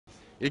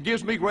It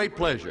gives me great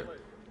pleasure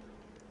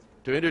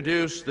to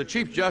introduce the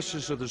Chief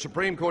Justice of the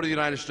Supreme Court of the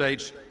United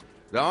States,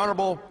 the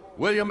Honorable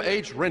William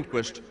H.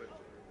 Rehnquist,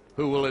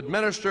 who will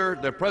administer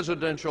the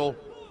presidential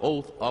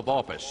oath of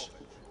office.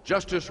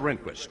 Justice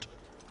Rehnquist.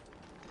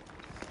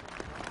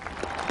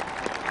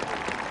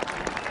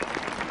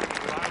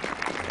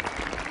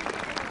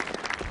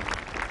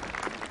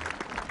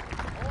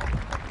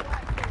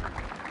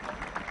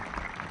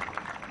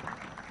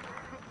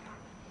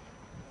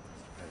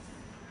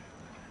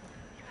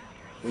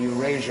 Will you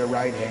raise your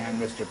right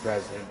hand, Mr.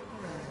 President,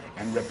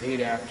 and repeat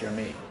after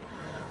me?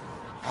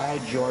 I,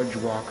 George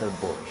Walker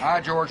Bush.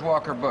 I, George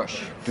Walker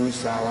Bush. Do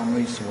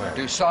solemnly swear.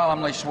 Do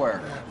solemnly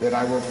swear. That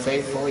I will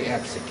faithfully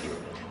execute.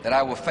 That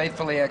I will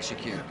faithfully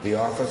execute. The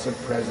office of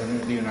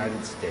President of the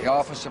United States. The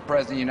office of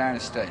President of the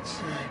United States.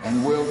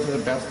 And will to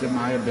the best of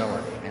my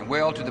ability. And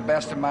will to the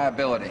best of my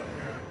ability.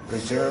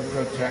 Preserve,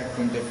 protect,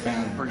 and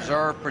defend.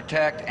 Preserve,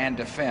 protect, and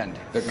defend.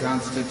 The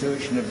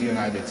Constitution of the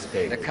United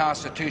States. The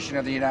Constitution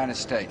of the United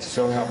States.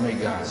 So help me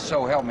God.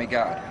 So help me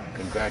God.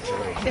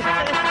 Congratulations.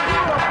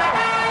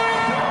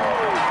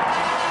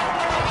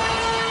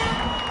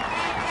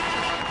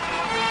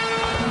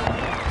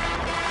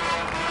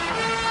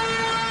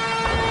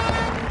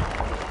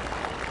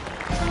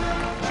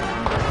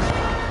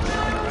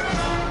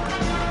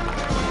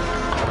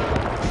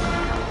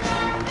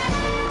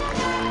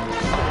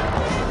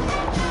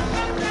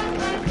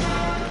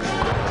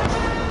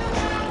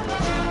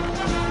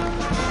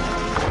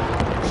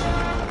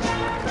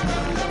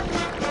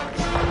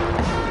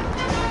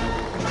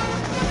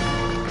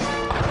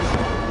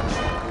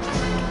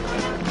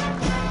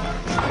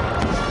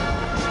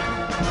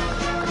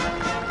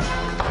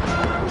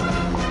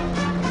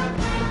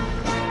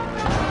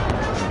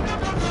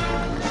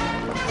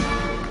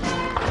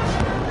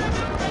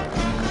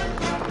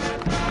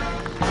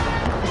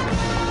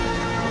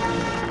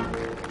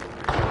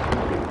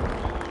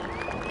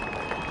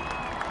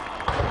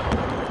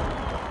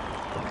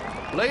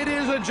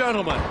 Ladies and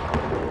gentlemen,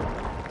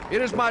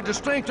 it is my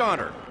distinct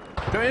honor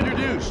to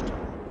introduce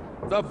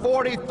the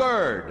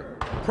 43rd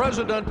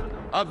President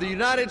of the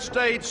United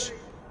States,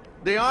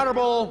 the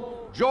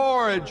Honorable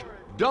George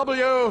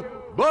W.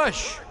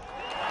 Bush.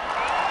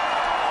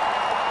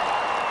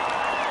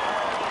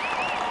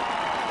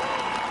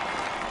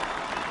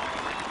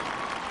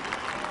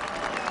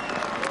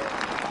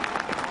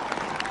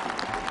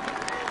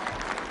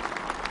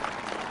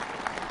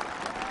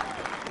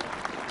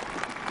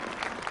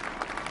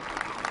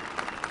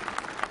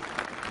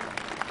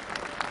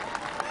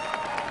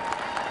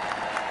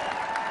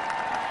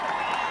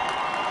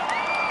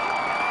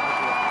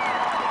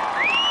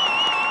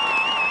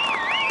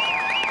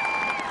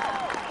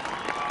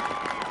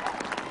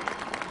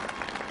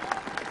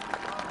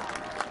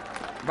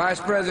 Vice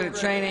President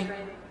Cheney,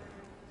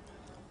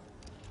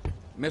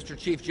 Mr.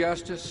 Chief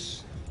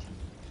Justice,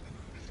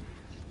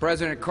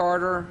 President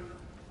Carter,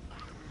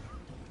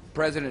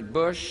 President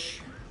Bush,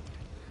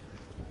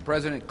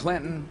 President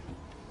Clinton,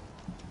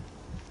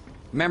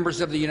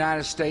 members of the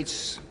United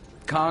States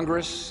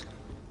Congress,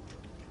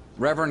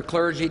 Reverend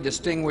clergy,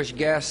 distinguished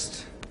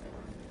guests,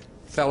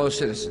 fellow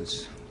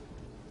citizens.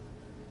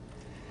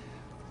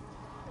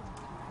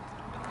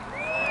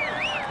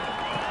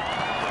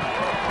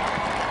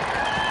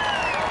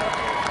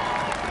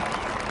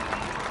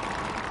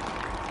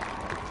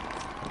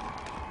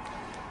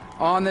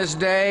 On this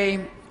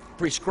day,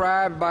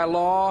 prescribed by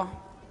law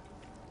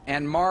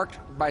and marked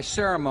by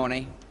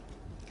ceremony,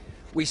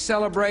 we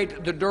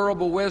celebrate the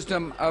durable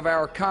wisdom of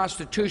our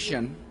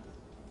Constitution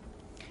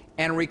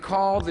and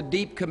recall the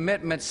deep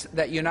commitments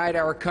that unite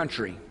our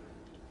country.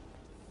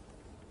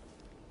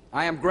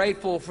 I am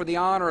grateful for the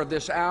honor of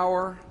this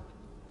hour,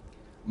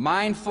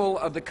 mindful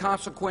of the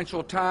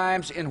consequential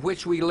times in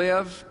which we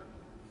live,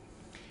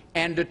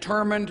 and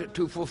determined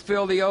to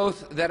fulfill the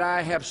oath that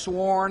I have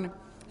sworn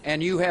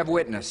and you have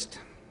witnessed.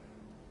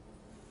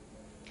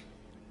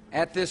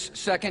 At this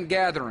second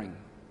gathering,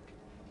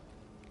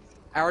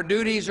 our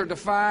duties are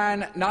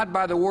defined not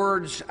by the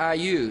words I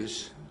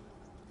use,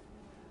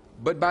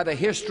 but by the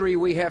history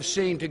we have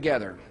seen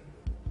together.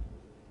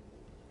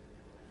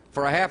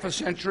 For a half a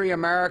century,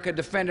 America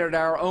defended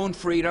our own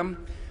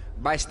freedom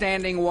by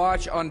standing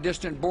watch on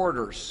distant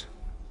borders.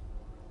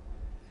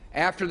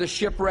 After the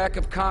shipwreck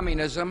of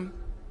communism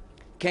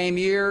came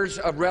years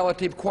of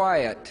relative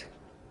quiet,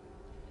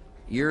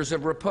 years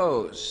of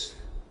repose,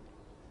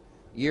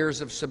 years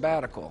of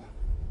sabbatical.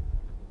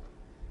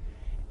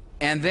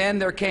 And then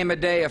there came a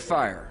day of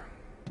fire.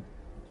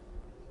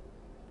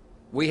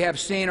 We have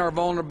seen our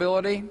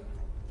vulnerability,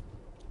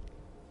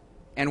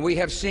 and we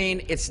have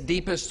seen its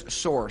deepest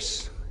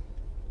source.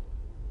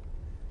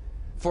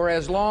 For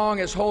as long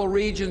as whole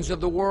regions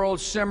of the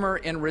world simmer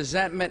in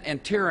resentment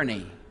and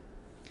tyranny,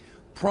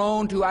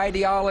 prone to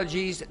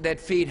ideologies that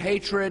feed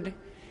hatred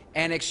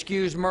and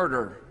excuse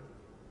murder,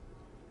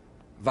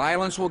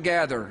 violence will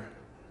gather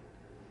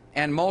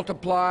and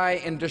multiply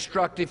in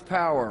destructive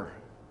power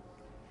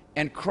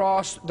and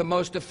cross the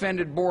most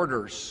offended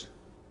borders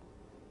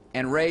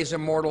and raise a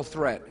mortal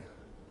threat.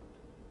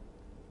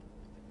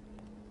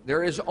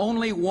 There is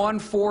only one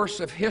force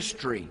of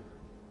history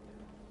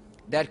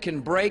that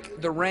can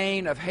break the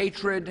reign of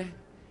hatred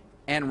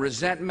and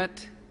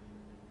resentment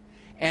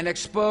and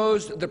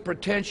expose the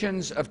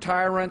pretensions of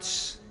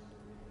tyrants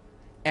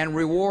and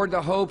reward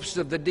the hopes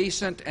of the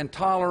decent and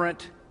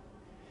tolerant,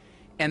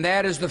 and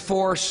that is the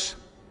force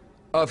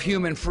of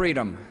human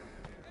freedom.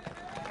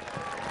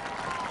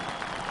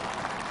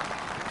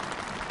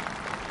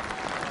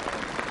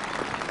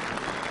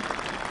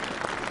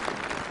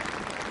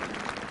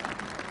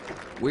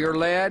 We are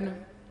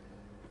led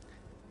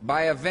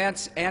by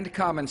events and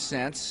common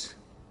sense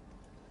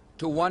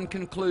to one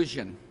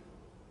conclusion: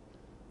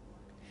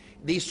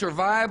 the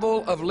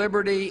survival of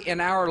liberty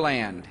in our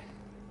land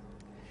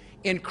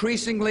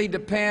increasingly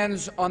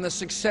depends on the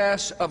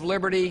success of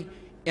liberty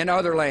in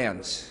other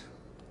lands.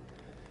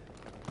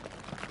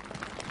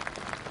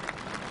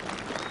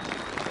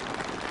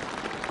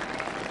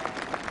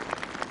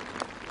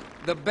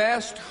 The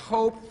best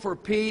hope for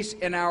peace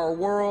in our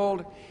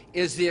world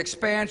is the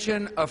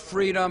expansion of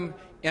freedom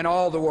in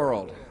all the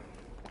world.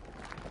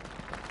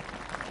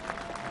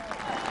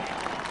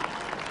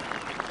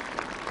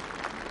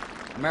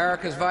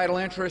 America's vital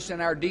interests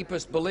and our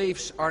deepest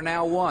beliefs are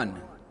now one.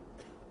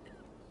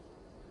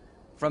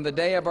 From the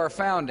day of our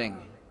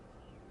founding,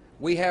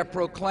 we have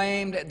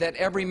proclaimed that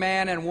every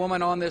man and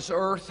woman on this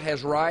earth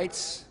has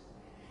rights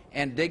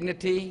and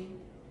dignity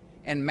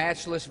and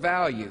matchless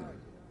value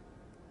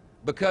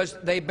because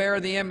they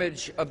bear the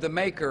image of the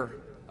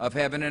Maker of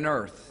heaven and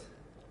earth.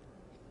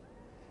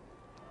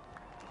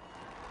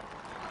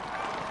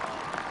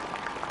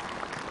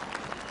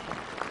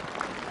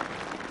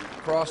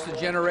 Across the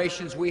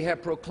generations, we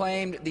have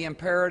proclaimed the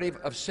imperative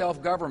of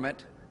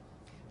self-government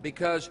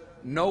because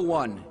no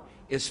one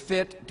is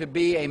fit to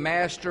be a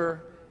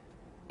master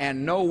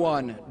and no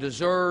one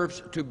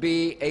deserves to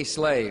be a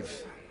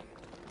slave.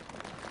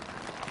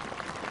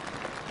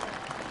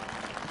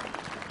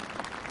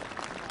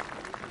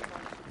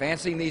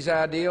 Advancing these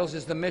ideals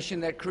is the mission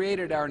that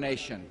created our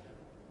nation.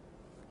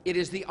 It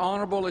is the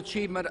honorable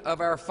achievement of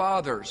our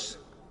fathers.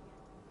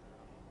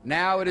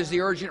 Now it is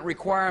the urgent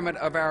requirement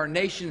of our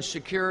nation's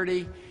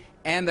security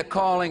and the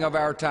calling of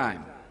our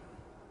time.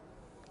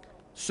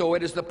 So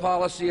it is the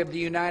policy of the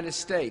United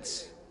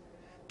States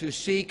to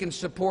seek and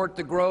support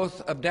the growth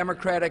of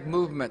democratic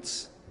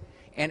movements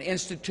and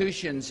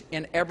institutions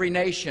in every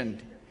nation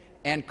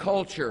and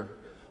culture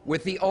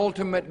with the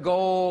ultimate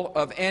goal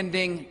of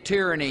ending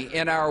tyranny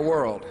in our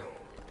world.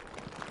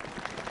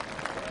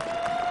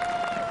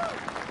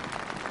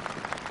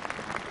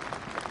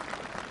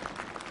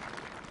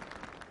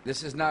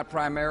 This is not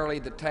primarily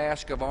the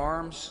task of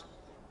arms,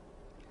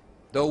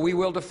 though we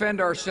will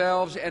defend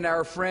ourselves and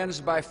our friends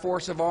by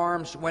force of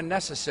arms when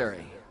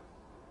necessary.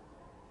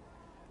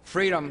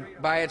 Freedom,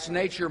 by its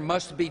nature,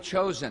 must be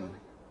chosen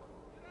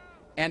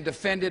and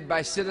defended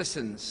by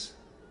citizens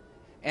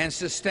and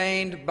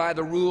sustained by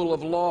the rule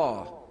of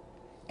law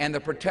and the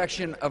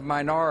protection of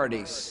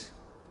minorities.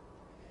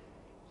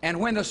 And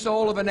when the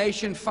soul of a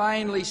nation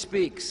finally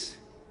speaks,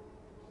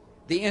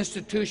 the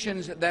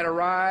institutions that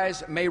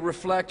arise may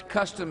reflect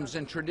customs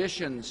and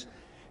traditions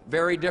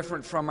very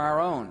different from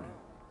our own.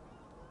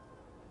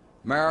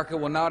 America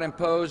will not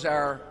impose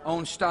our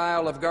own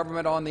style of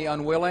government on the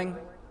unwilling.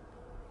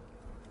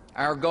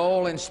 Our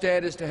goal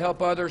instead is to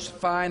help others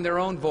find their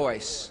own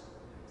voice,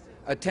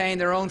 attain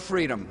their own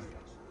freedom,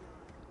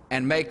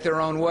 and make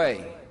their own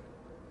way.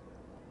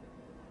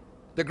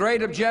 The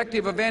great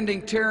objective of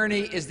ending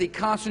tyranny is the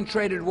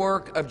concentrated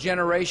work of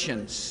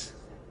generations.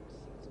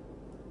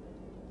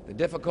 The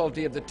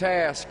difficulty of the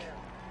task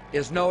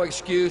is no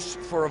excuse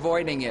for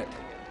avoiding it.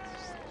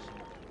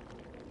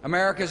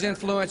 America's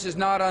influence is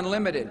not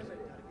unlimited,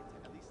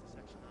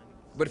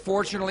 but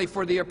fortunately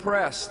for the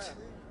oppressed,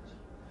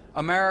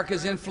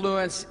 America's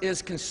influence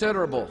is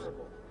considerable,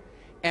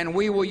 and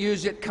we will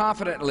use it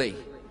confidently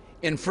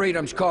in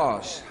freedom's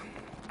cause.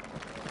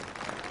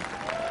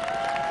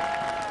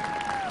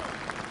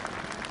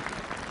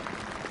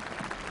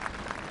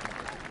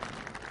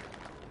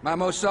 My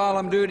most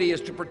solemn duty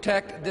is to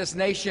protect this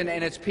nation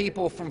and its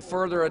people from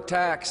further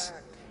attacks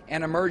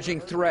and emerging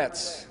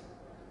threats.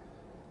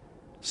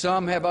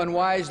 Some have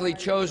unwisely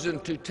chosen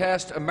to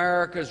test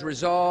America's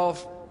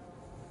resolve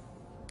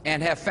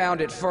and have found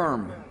it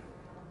firm.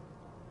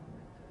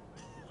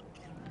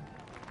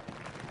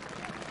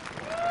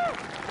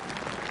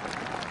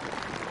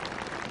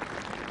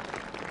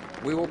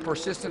 We will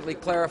persistently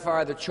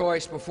clarify the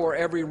choice before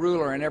every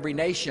ruler in every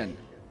nation.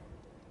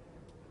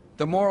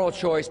 The moral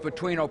choice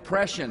between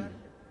oppression,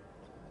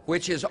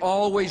 which is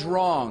always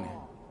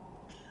wrong,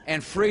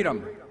 and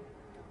freedom,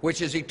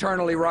 which is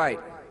eternally right.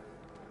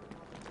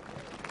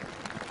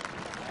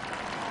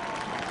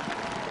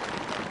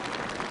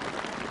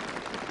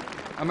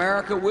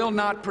 America will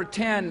not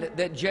pretend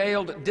that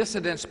jailed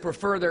dissidents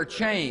prefer their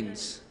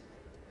chains,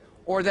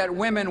 or that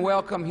women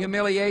welcome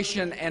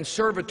humiliation and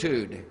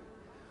servitude,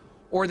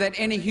 or that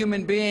any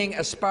human being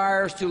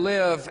aspires to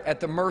live at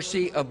the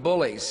mercy of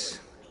bullies.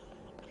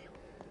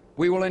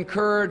 We will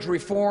encourage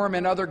reform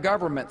in other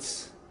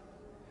governments,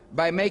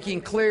 by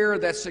making clear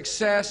that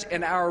success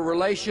in our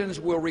relations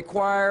will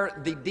require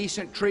the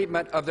decent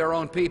treatment of their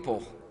own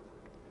people.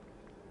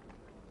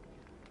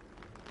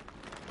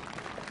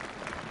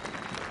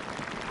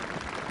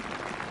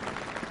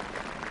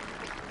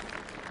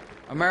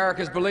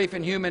 America's belief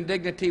in human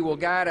dignity will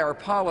guide our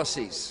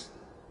policies.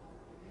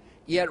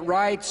 Yet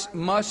rights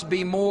must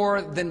be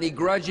more than the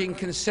grudging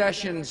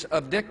concessions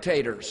of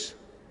dictators.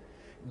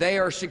 They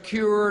are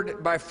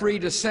secured by free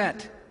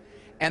dissent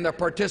and the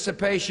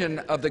participation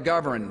of the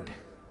governed.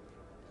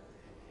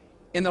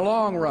 In the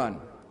long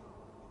run,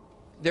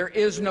 there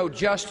is no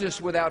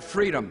justice without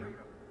freedom,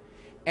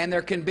 and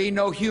there can be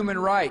no human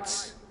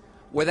rights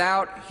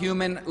without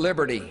human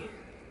liberty.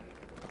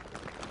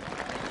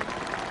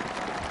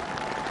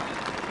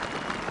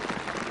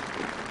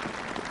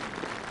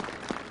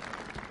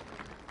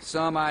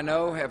 Some I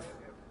know have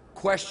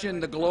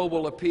questioned the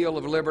global appeal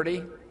of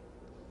liberty,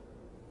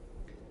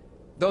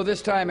 though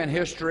this time in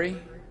history,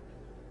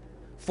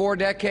 4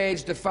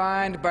 decades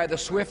defined by the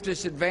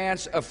swiftest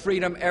advance of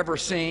freedom ever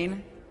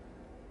seen,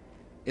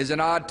 is an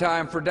odd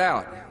time for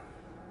doubt.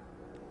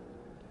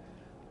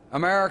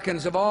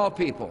 Americans of all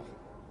people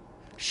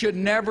should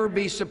never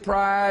be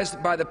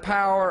surprised by the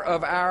power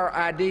of our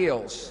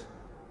ideals.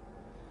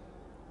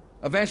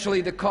 Eventually,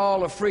 the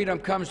call of freedom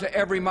comes to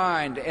every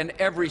mind and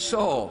every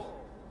soul.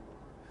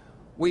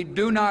 We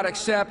do not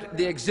accept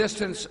the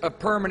existence of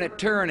permanent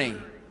tyranny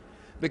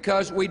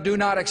because we do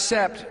not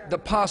accept the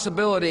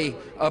possibility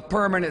of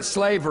permanent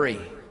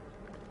slavery.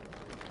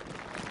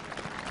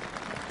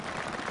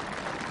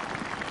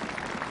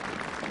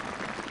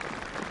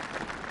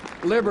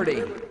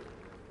 Liberty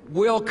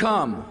will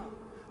come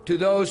to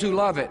those who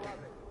love it.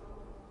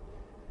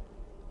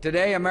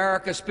 Today,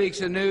 America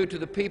speaks anew to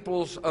the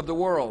peoples of the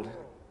world.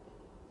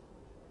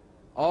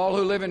 All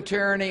who live in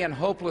tyranny and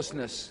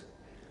hopelessness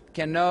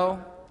can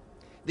know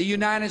the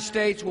United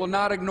States will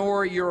not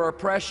ignore your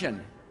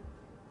oppression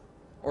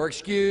or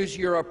excuse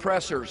your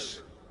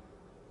oppressors.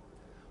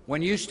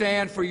 When you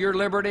stand for your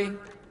liberty,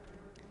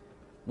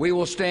 we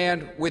will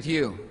stand with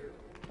you.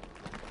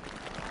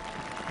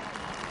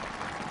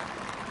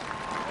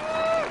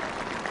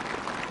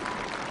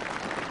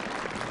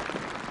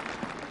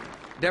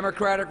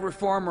 Democratic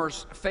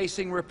reformers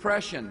facing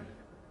repression,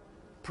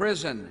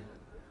 prison,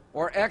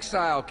 or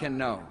exile can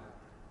know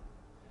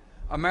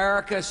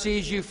America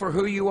sees you for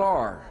who you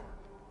are,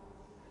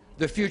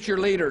 the future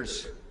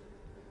leaders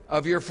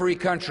of your free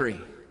country.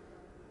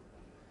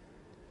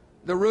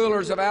 The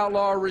rulers of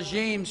outlaw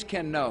regimes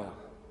can know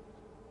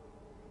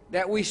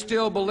that we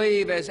still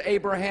believe, as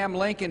Abraham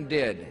Lincoln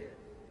did,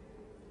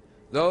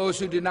 those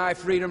who deny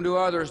freedom to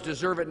others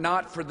deserve it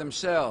not for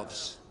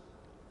themselves,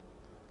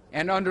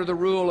 and under the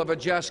rule of a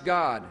just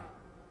God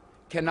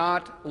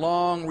cannot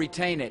long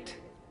retain it.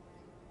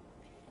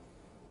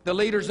 The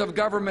leaders of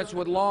governments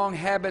with long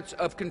habits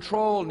of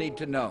control need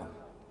to know.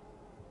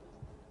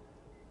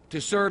 To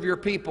serve your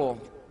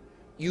people,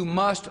 you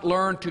must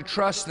learn to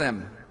trust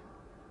them.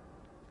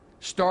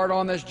 Start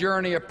on this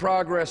journey of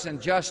progress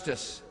and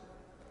justice,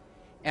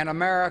 and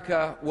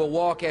America will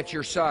walk at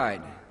your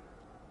side.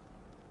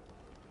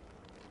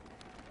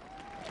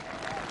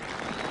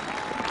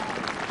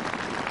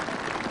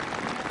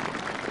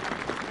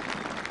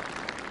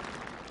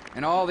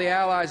 And all the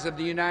allies of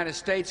the United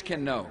States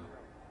can know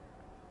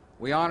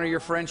we honor your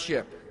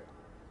friendship,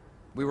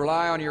 we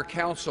rely on your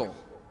counsel,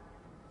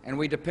 and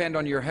we depend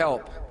on your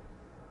help.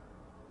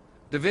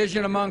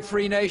 Division among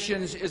free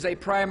nations is a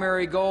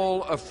primary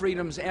goal of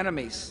freedom's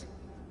enemies.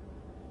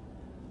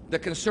 The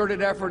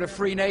concerted effort of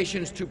free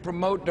nations to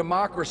promote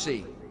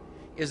democracy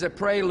is a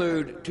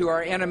prelude to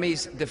our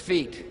enemies'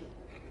 defeat.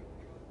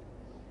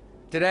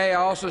 Today,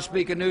 I also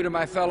speak anew to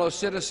my fellow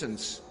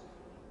citizens.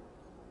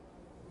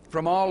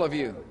 From all of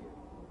you,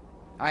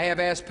 I have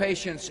asked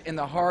patience in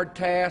the hard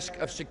task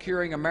of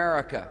securing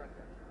America,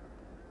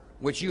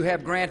 which you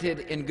have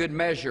granted in good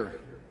measure.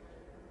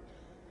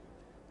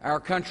 Our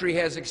country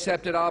has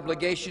accepted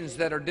obligations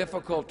that are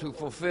difficult to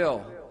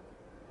fulfill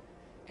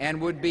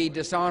and would be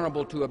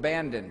dishonorable to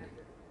abandon.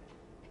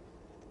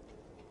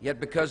 Yet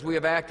because we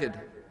have acted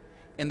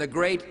in the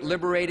great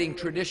liberating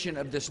tradition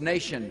of this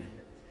nation,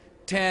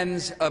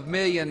 tens of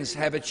millions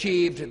have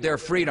achieved their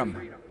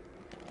freedom.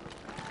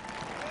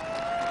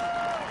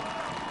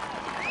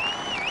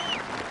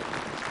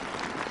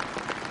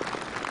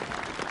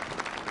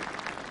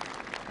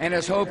 And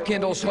as hope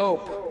kindles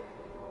hope,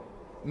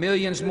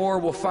 millions more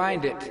will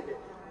find it.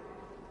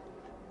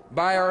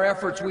 By our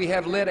efforts, we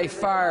have lit a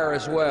fire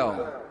as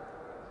well,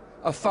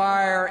 a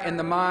fire in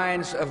the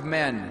minds of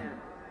men.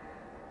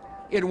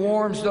 It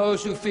warms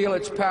those who feel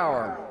its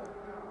power.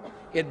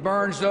 It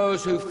burns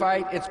those who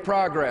fight its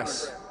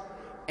progress.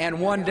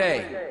 And one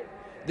day,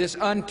 this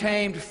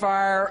untamed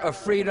fire of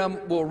freedom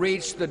will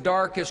reach the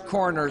darkest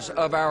corners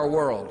of our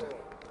world.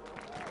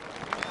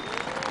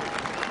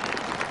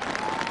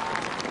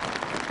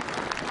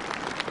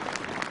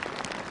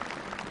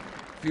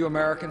 Few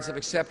Americans have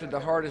accepted the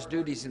hardest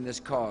duties in this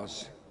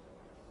cause.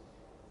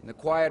 In the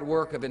quiet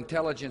work of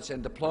intelligence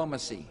and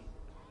diplomacy,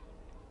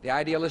 the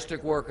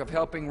idealistic work of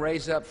helping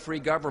raise up free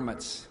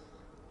governments,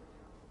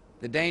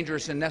 the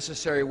dangerous and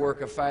necessary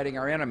work of fighting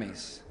our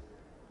enemies.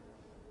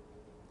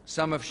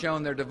 Some have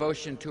shown their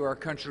devotion to our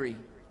country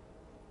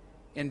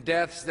in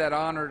deaths that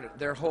honored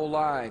their whole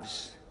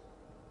lives,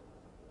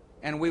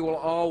 and we will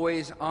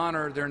always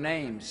honor their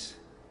names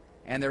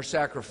and their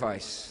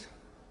sacrifice.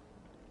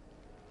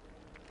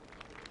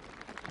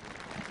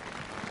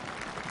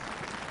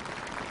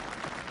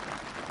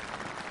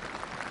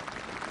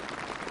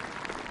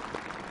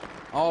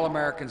 All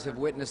Americans have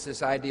witnessed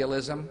this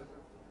idealism,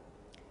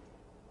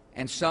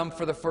 and some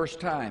for the first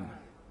time.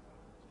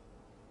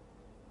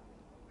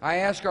 I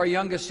ask our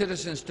youngest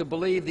citizens to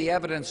believe the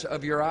evidence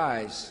of your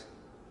eyes.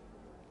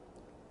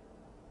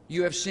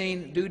 You have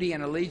seen duty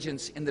and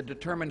allegiance in the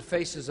determined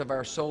faces of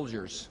our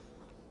soldiers.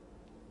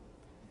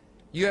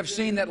 You have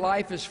seen that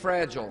life is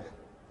fragile,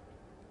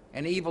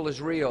 and evil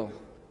is real,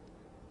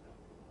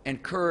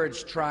 and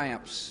courage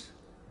triumphs.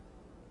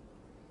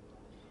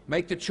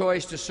 Make the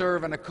choice to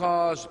serve in a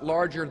cause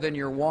larger than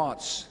your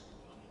wants,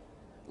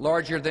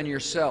 larger than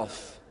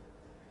yourself.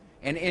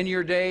 And in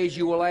your days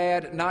you will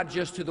add not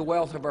just to the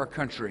wealth of our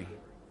country,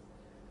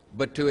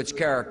 but to its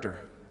character.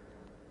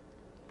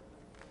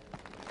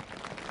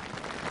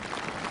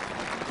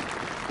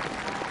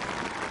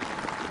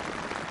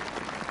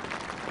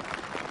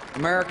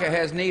 America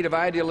has need of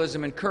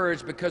idealism and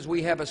courage because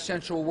we have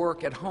essential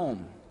work at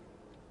home,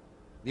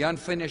 the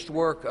unfinished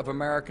work of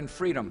American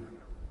freedom.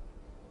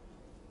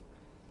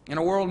 In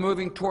a world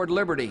moving toward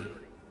liberty,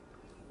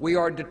 we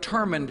are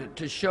determined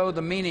to show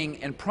the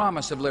meaning and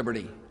promise of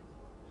liberty.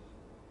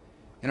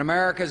 In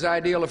America's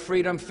ideal of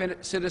freedom,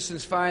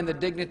 citizens find the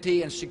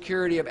dignity and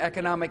security of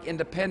economic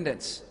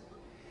independence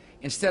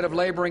instead of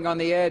laboring on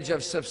the edge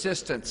of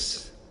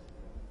subsistence.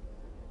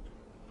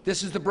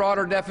 This is the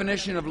broader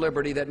definition of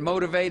liberty that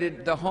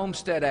motivated the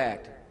Homestead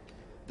Act,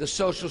 the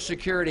Social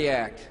Security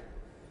Act,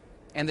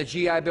 and the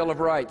GI Bill of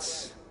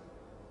Rights.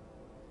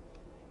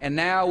 And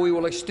now we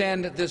will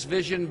extend this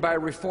vision by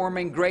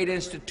reforming great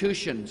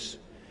institutions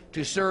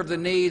to serve the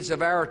needs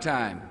of our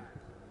time,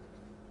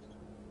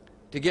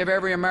 to give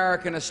every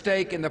American a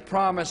stake in the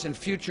promise and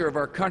future of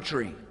our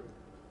country.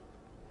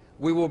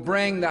 We will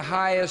bring the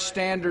highest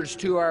standards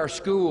to our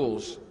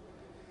schools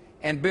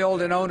and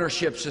build an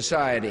ownership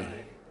society.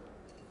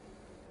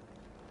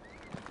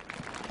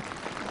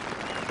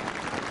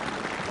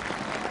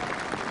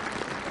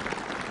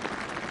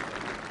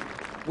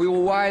 We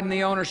will widen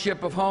the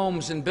ownership of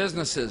homes and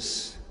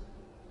businesses,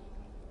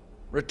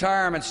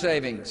 retirement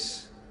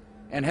savings,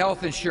 and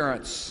health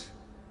insurance,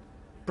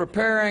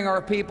 preparing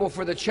our people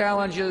for the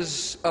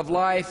challenges of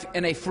life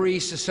in a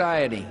free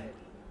society.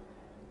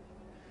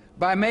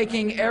 By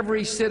making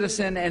every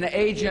citizen an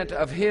agent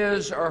of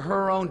his or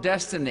her own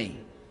destiny,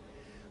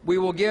 we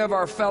will give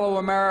our fellow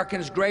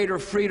Americans greater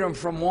freedom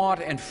from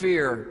want and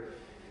fear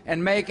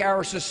and make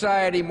our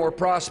society more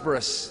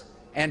prosperous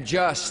and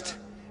just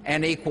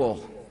and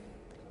equal.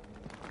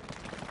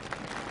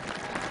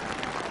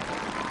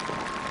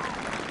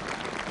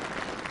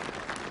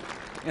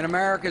 In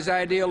America's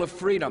ideal of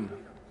freedom,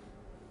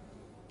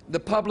 the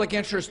public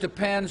interest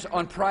depends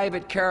on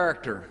private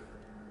character,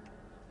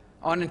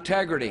 on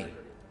integrity,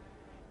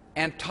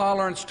 and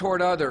tolerance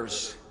toward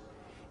others,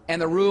 and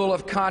the rule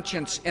of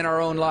conscience in our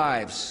own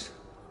lives.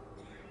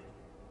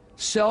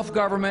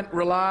 Self-government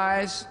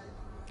relies,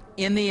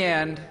 in the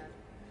end,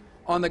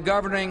 on the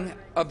governing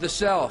of the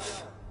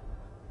self.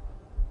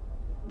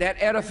 That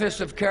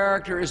edifice of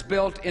character is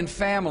built in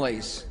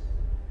families,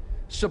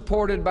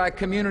 supported by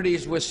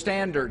communities with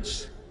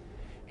standards,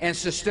 and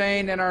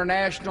sustained in our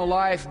national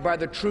life by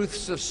the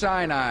truths of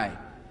Sinai,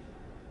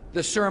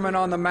 the Sermon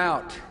on the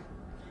Mount,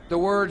 the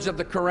words of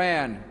the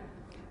Quran,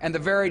 and the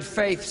varied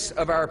faiths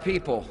of our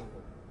people.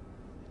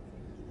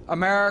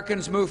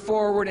 Americans move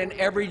forward in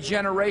every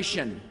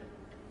generation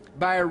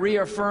by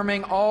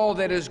reaffirming all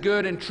that is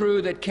good and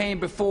true that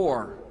came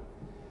before,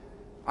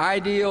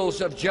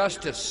 ideals of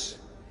justice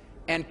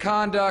and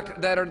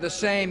conduct that are the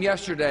same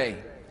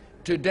yesterday,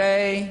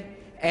 today,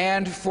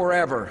 and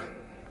forever.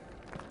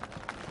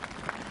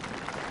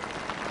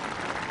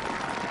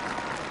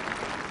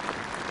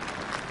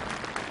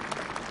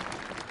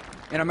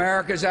 In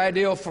America's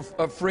ideal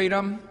of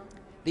freedom,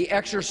 the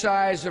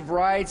exercise of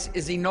rights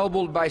is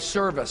ennobled by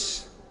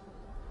service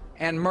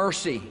and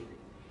mercy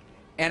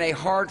and a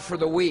heart for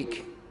the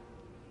weak.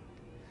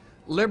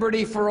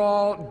 Liberty for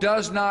all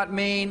does not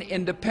mean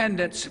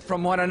independence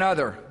from one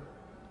another.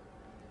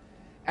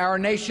 Our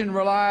nation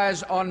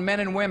relies on men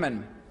and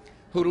women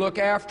who look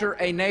after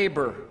a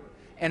neighbor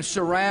and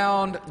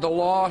surround the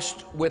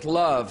lost with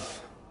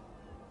love.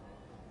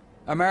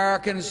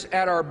 Americans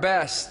at our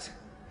best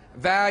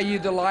value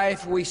the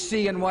life we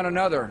see in one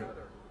another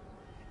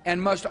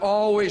and must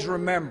always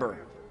remember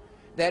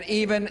that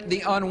even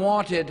the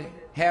unwanted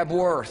have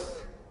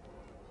worth.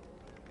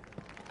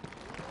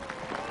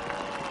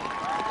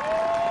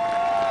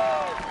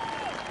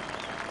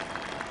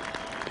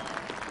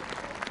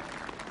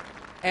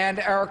 And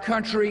our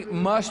country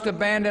must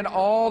abandon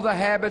all the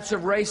habits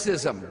of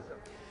racism,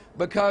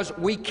 because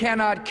we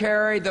cannot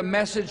carry the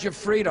message of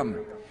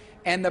freedom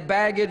and the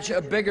baggage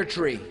of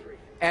bigotry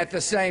at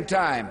the same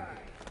time.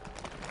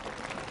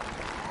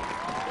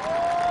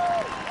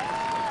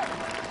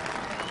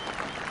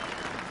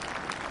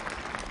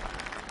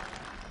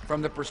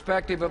 from the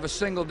perspective of a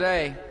single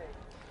day,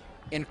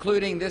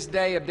 including this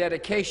day of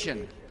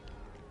dedication,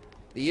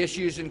 the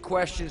issues and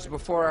questions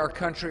before our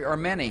country are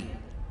many.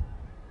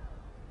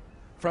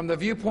 From the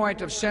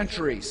viewpoint of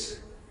centuries,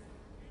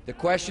 the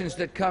questions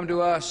that come to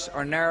us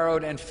are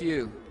narrowed and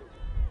few.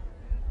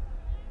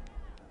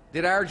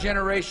 Did our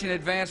generation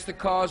advance the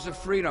cause of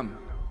freedom?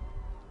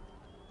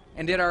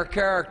 And did our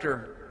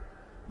character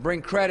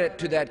bring credit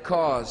to that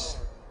cause?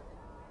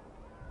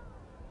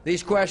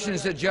 These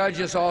questions that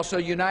judge us also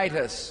unite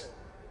us,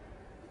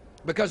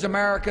 because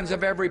Americans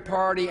of every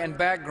party and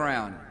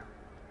background,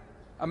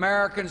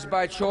 Americans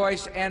by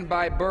choice and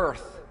by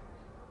birth,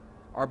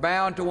 are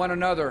bound to one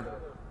another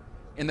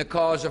in the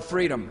cause of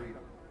freedom.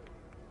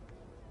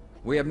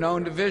 We have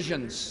known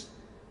divisions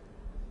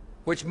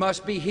which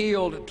must be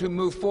healed to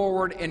move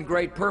forward in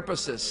great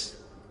purposes,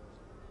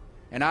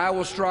 and I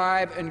will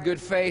strive in good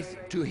faith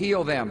to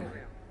heal them.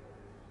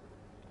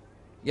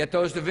 Yet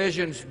those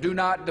divisions do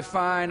not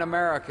define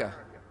America.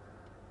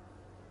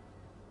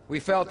 We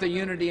felt the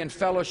unity and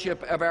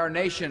fellowship of our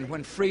nation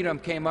when freedom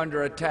came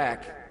under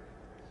attack,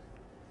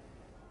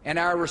 and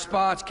our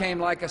response came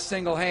like a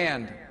single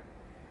hand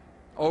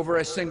over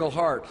a single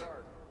heart.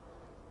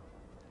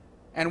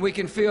 And we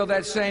can feel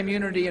that same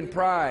unity and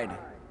pride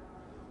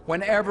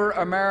whenever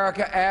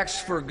America acts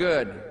for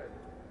good,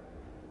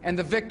 and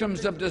the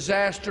victims of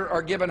disaster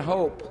are given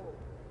hope,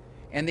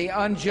 and the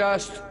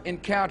unjust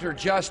encounter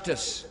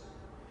justice,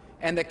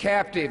 and the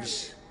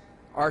captives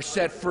are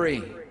set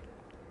free.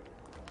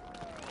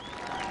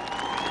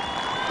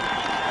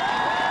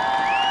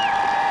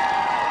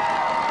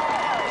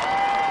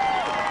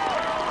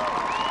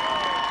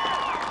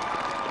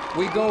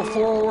 We go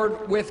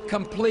forward with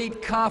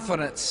complete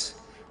confidence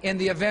in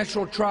the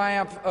eventual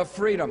triumph of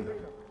freedom,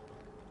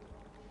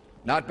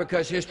 not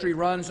because history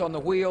runs on the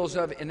wheels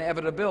of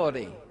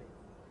inevitability.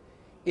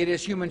 It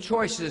is human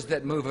choices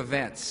that move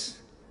events.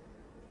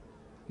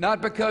 Not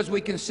because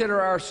we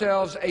consider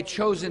ourselves a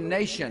chosen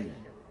nation.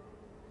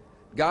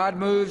 God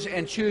moves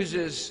and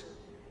chooses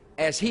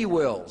as He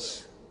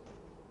wills.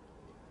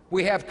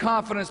 We have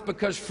confidence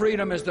because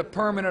freedom is the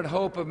permanent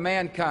hope of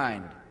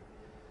mankind,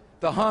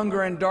 the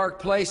hunger in dark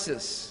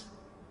places,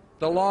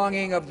 the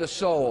longing of the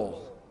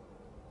soul.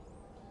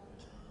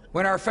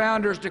 When our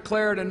founders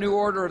declared a new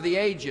order of the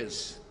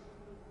ages,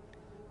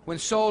 when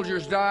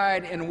soldiers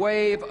died in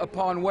wave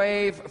upon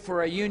wave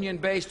for a union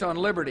based on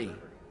liberty,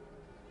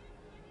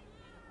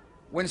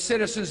 when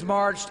citizens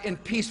marched in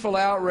peaceful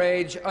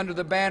outrage under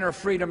the banner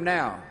Freedom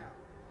Now,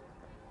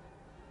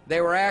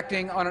 they were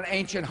acting on an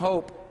ancient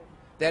hope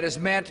that is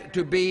meant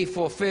to be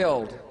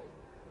fulfilled.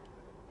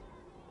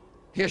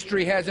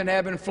 History has an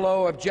ebb and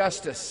flow of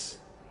justice,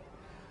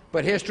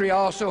 but history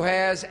also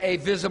has a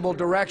visible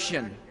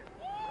direction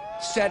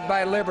set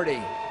by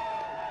liberty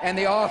and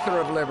the author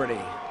of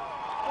liberty.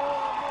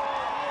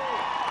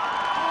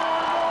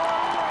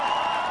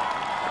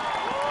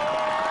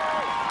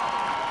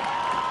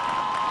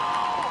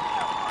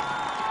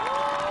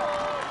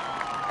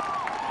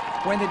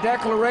 When the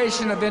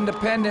Declaration of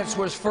Independence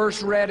was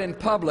first read in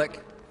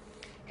public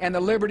and the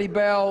Liberty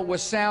Bell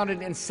was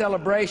sounded in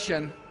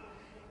celebration,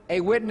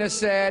 a witness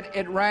said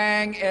it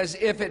rang as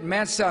if it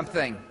meant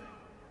something.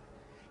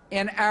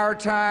 In our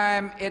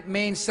time, it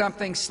means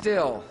something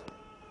still.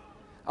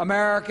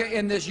 America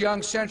in this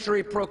young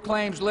century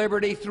proclaims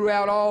liberty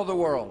throughout all the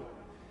world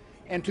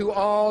and to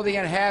all the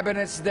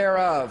inhabitants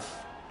thereof.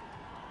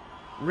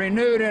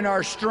 Renewed in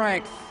our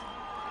strength,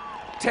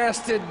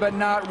 tested but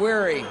not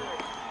weary,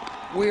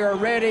 we are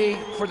ready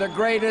for the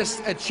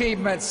greatest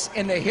achievements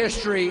in the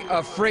history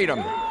of freedom.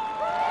 May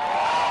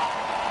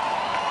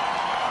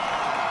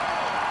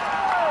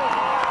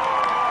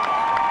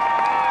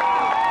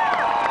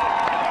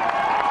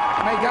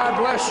God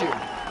bless you,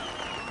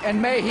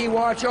 and may He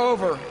watch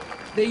over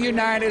the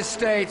United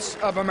States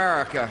of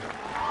America.